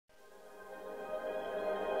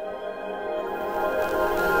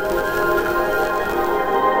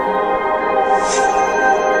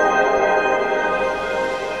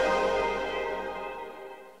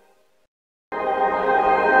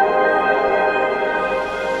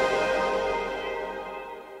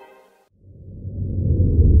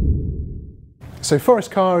So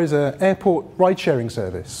ForestCar is an airport ride-sharing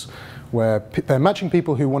service where they're matching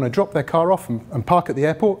people who want to drop their car off and park at the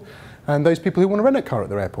airport, and those people who want to rent a car at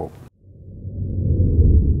their airport.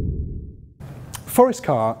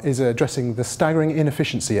 ForestCar is addressing the staggering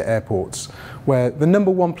inefficiency at airports, where the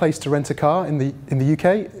 #1 place to rent a car in the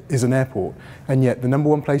UK is an airport, and yet the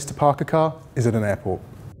 #1 place to park a car is at an airport.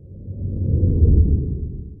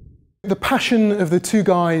 The passion of the two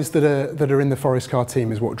guys that are in the ForestCar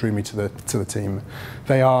team is what drew me to the team.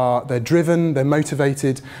 They're driven, they're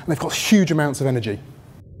motivated, and they've got huge amounts of energy.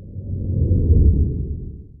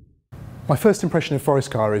 My first impression of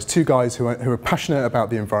ForestCar is two guys who are passionate about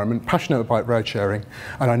the environment, passionate about road sharing,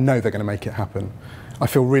 and I know they're going to make it happen. I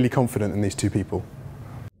feel really confident in these two people.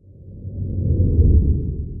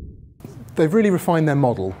 They've really refined their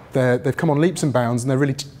model. They've come on leaps and bounds, and they're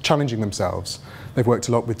really challenging themselves. They've worked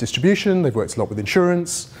a lot with distribution, they've worked a lot with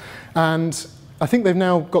insurance, and I think they've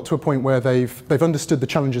now got to a point where they've understood the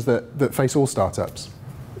challenges that face all startups.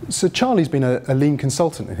 So Charlie's been a lean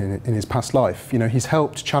consultant in his past life. You know, he's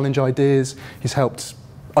helped challenge ideas, he's helped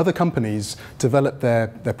other companies develop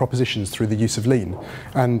their propositions through the use of lean.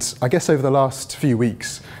 And I guess over the last few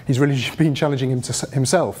weeks, he's really been challenging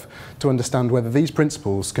himself to understand whether these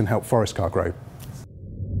principles can help ForestCar grow.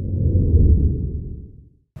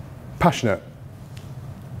 Passionate.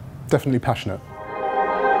 Definitely passionate.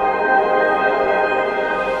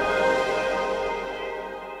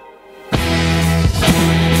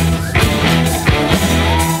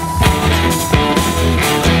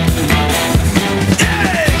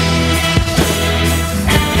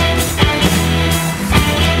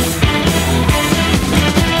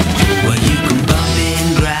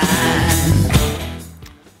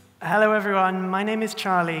 Hello everyone, my name is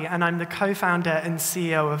Charlie and I'm the co-founder and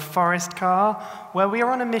CEO of ForestCar, where we are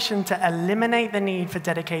on a mission to eliminate the need for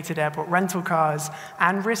dedicated airport rental cars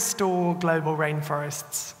and restore global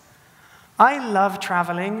rainforests. I love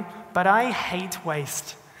traveling, but I hate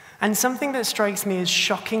waste. And something that strikes me as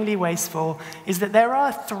shockingly wasteful is that there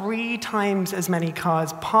are 3 times as many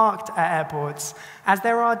cars parked at airports as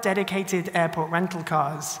there are dedicated airport rental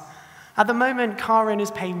cars. At the moment, car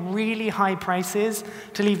owners pay really high prices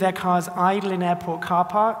to leave their cars idle in airport car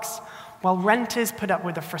parks, while renters put up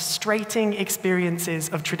with the frustrating experiences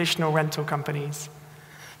of traditional rental companies.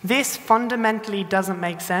 This fundamentally doesn't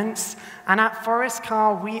make sense, and at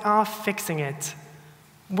ForestCar, we are fixing it.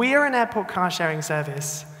 We are an airport car sharing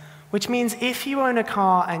service, which means if you own a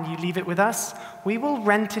car and you leave it with us, we will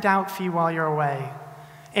rent it out for you while you're away.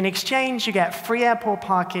 In exchange, you get free airport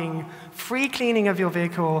parking, free cleaning of your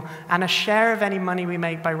vehicle, and a share of any money we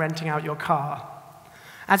make by renting out your car.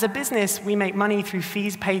 As a business, we make money through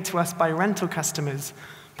fees paid to us by rental customers.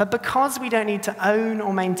 But because we don't need to own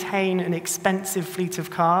or maintain an expensive fleet of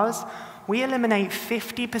cars, we eliminate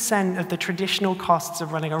 50% of the traditional costs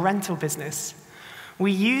of running a rental business.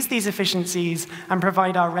 We use these efficiencies and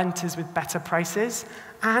provide our renters with better prices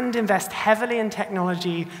and invest heavily in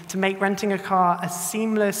technology to make renting a car a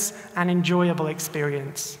seamless and enjoyable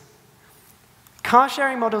experience. Car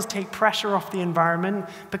sharing models take pressure off the environment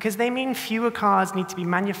because they mean fewer cars need to be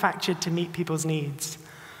manufactured to meet people's needs.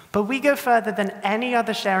 But we go further than any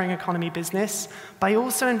other sharing economy business by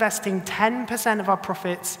also investing 10% of our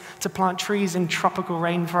profits to plant trees in tropical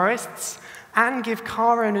rainforests and give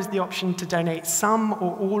car owners the option to donate some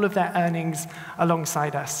or all of their earnings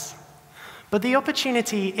alongside us. But the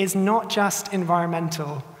opportunity is not just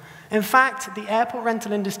environmental. In fact, the airport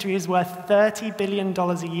rental industry is worth $30 billion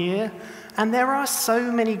a year, and there are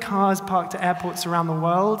so many cars parked at airports around the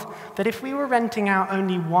world that if we were renting out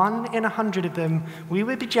only 1 in 100 of them, we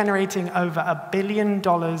would be generating over $1 billion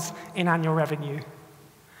in annual revenue.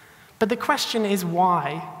 But the question is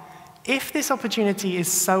why? If this opportunity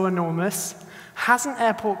is so enormous, hasn't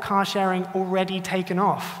airport car sharing already taken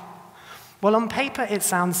off? Well, on paper, it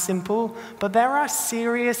sounds simple, but there are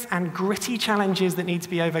serious and gritty challenges that need to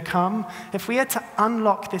be overcome if we are to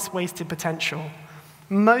unlock this wasted potential.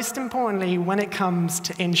 Most importantly, when it comes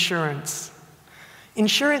to insurance.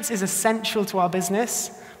 Insurance is essential to our business,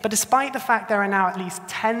 but despite the fact there are now at least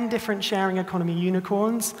 10 different sharing economy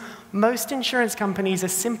unicorns, most insurance companies are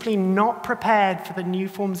simply not prepared for the new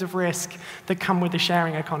forms of risk that come with the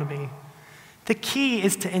sharing economy. The key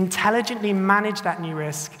is to intelligently manage that new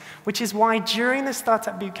risk, which is why during the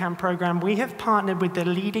Startup Bootcamp program, we have partnered with the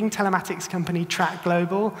leading telematics company Track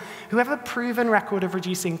Global, who have a proven record of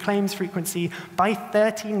reducing claims frequency by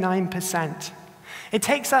 39%. It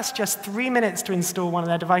takes us just 3 minutes to install one of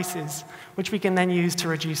their devices, which we can then use to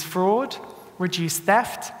reduce fraud, reduce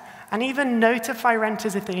theft, and even notify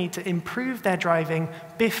renters if they need to improve their driving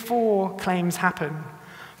before claims happen.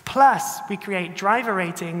 Plus, we create driver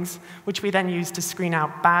ratings, which we then use to screen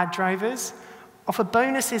out bad drivers, offer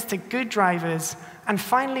bonuses to good drivers, and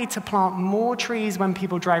finally to plant more trees when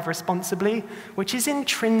people drive responsibly, which is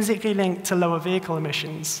intrinsically linked to lower vehicle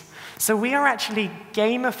emissions. So we are actually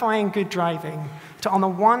gamifying good driving to, on the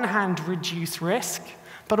one hand, reduce risk,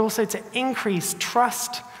 but also to increase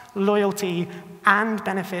trust, loyalty, and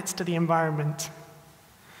benefits to the environment.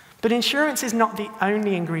 But insurance is not the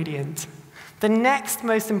only ingredient. The next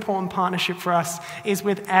most important partnership for us is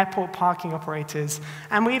with airport parking operators,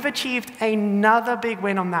 and we've achieved another big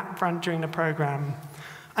win on that front during the program.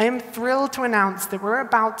 I am thrilled to announce that we're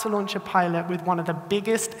about to launch a pilot with one of the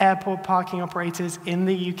biggest airport parking operators in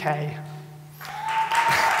the UK.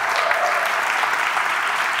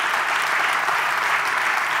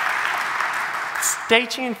 Stay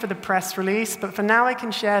tuned for the press release, but for now I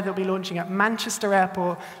can share that we'll be launching at Manchester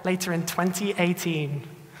Airport later in 2018.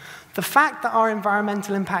 The fact that our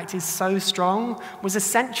environmental impact is so strong was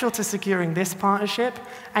essential to securing this partnership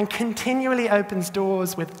and continually opens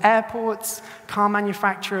doors with airports, car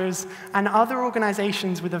manufacturers, and other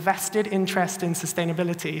organizations with a vested interest in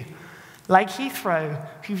sustainability. Like Heathrow,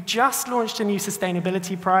 who've just launched a new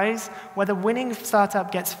sustainability prize where the winning startup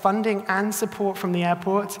gets funding and support from the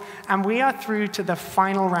airport, and we are through to the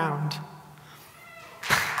final round.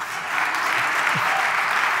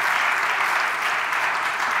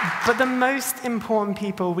 But the most important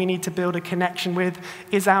people we need to build a connection with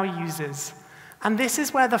is our users. And this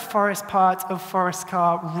is where the Forest part of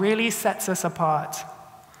ForestCar really sets us apart.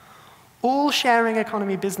 All sharing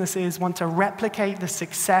economy businesses want to replicate the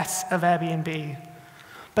success of Airbnb.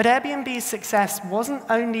 But Airbnb's success wasn't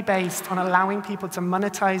only based on allowing people to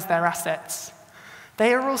monetize their assets.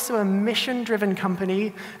 They are also a mission-driven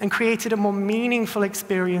company and created a more meaningful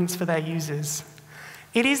experience for their users.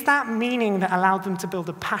 It is that meaning that allowed them to build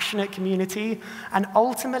a passionate community and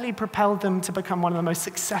ultimately propelled them to become one of the most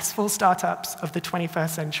successful startups of the 21st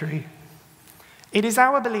century. It is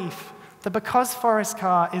our belief that because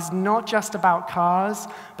ForestCar is not just about cars,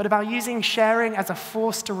 but about using sharing as a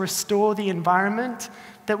force to restore the environment,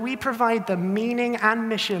 that we provide the meaning and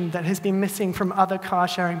mission that has been missing from other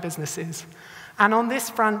car-sharing businesses. And on this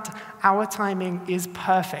front, our timing is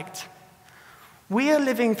perfect. We are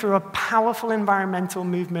living through a powerful environmental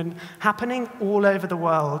movement happening all over the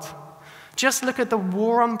world. Just look at the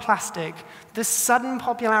war on plastic, the sudden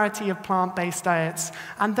popularity of plant-based diets,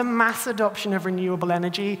 and the mass adoption of renewable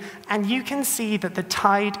energy, and you can see that the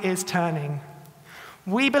tide is turning.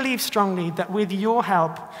 We believe strongly that with your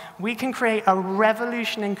help, we can create a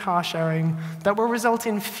revolution in car sharing that will result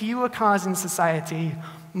in fewer cars in society,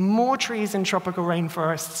 more trees in tropical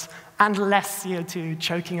rainforests, and less CO2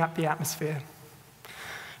 choking up the atmosphere.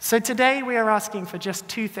 So today we are asking for just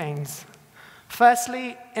two things.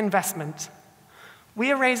 Firstly, investment.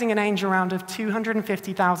 We are raising an angel round of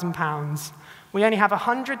 £250,000. We only have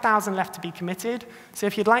 100,000 left to be committed, so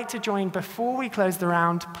if you'd like to join before we close the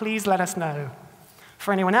round, please let us know.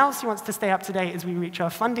 For anyone else who wants to stay up to date as we reach our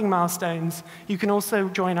funding milestones, you can also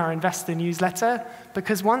join our investor newsletter,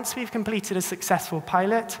 because once we've completed a successful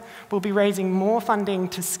pilot, we'll be raising more funding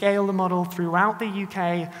to scale the model throughout the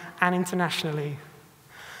UK and internationally.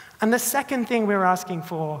 And the second thing we're asking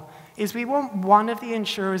for is we want one of the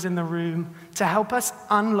insurers in the room to help us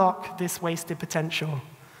unlock this wasted potential.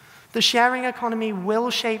 The sharing economy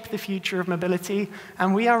will shape the future of mobility,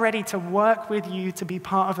 and we are ready to work with you to be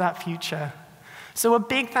part of that future. So a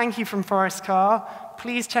big thank you from ForestCar.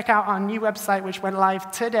 Please check out our new website, which went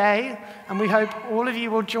live today, and we hope all of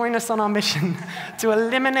you will join us on our mission to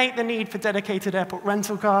eliminate the need for dedicated airport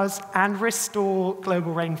rental cars and restore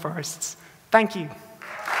global rainforests. Thank you.